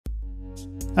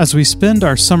As we spend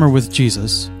our summer with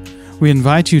Jesus, we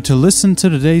invite you to listen to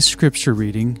today's scripture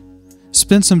reading,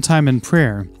 spend some time in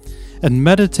prayer, and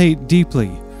meditate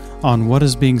deeply on what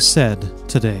is being said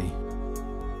today.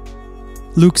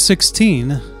 Luke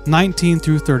 16, 19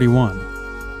 through 31.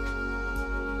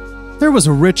 There was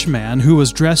a rich man who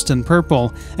was dressed in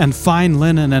purple and fine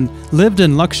linen and lived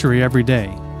in luxury every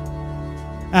day.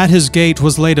 At his gate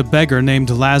was laid a beggar named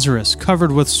Lazarus,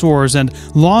 covered with sores and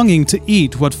longing to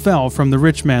eat what fell from the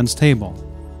rich man's table.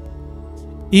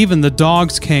 Even the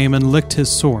dogs came and licked his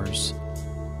sores.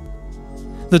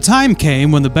 The time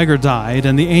came when the beggar died,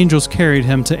 and the angels carried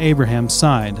him to Abraham's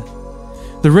side.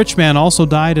 The rich man also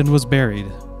died and was buried.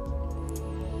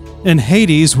 In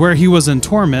Hades, where he was in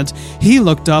torment, he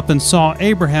looked up and saw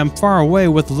Abraham far away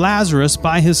with Lazarus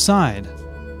by his side.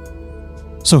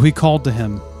 So he called to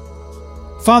him,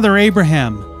 "Father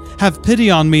Abraham, have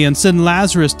pity on me and send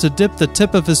Lazarus to dip the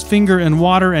tip of his finger in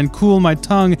water and cool my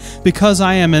tongue, because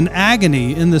I am in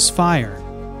agony in this fire."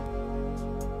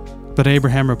 But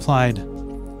Abraham replied,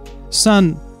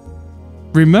 "Son,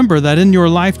 remember that in your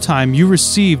lifetime you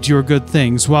received your good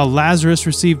things, while Lazarus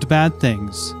received bad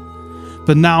things.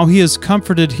 But now he is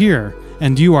comforted here,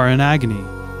 and you are in agony.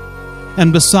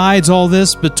 And besides all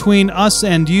this, between us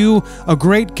and you, a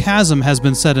great chasm has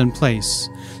been set in place,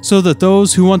 so that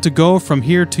those who want to go from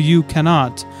here to you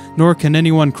cannot, nor can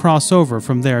anyone cross over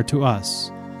from there to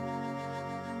us."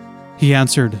 He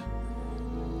answered,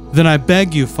 "Then I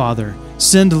beg you, Father,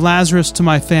 send Lazarus to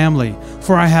my family,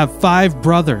 for I have 5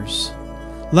 brothers.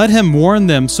 Let him warn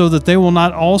them so that they will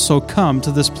not also come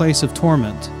to this place of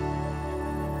torment."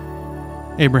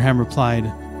 Abraham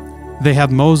replied, "They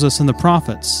have Moses and the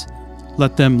prophets.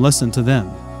 Let them listen to them."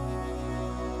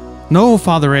 "No,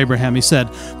 Father Abraham," he said,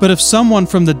 "but if someone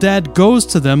from the dead goes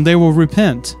to them, they will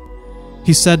repent."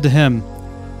 He said to him,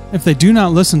 "If they do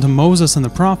not listen to Moses and the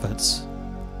prophets,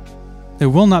 they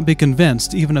will not be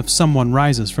convinced even if someone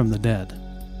rises from the dead."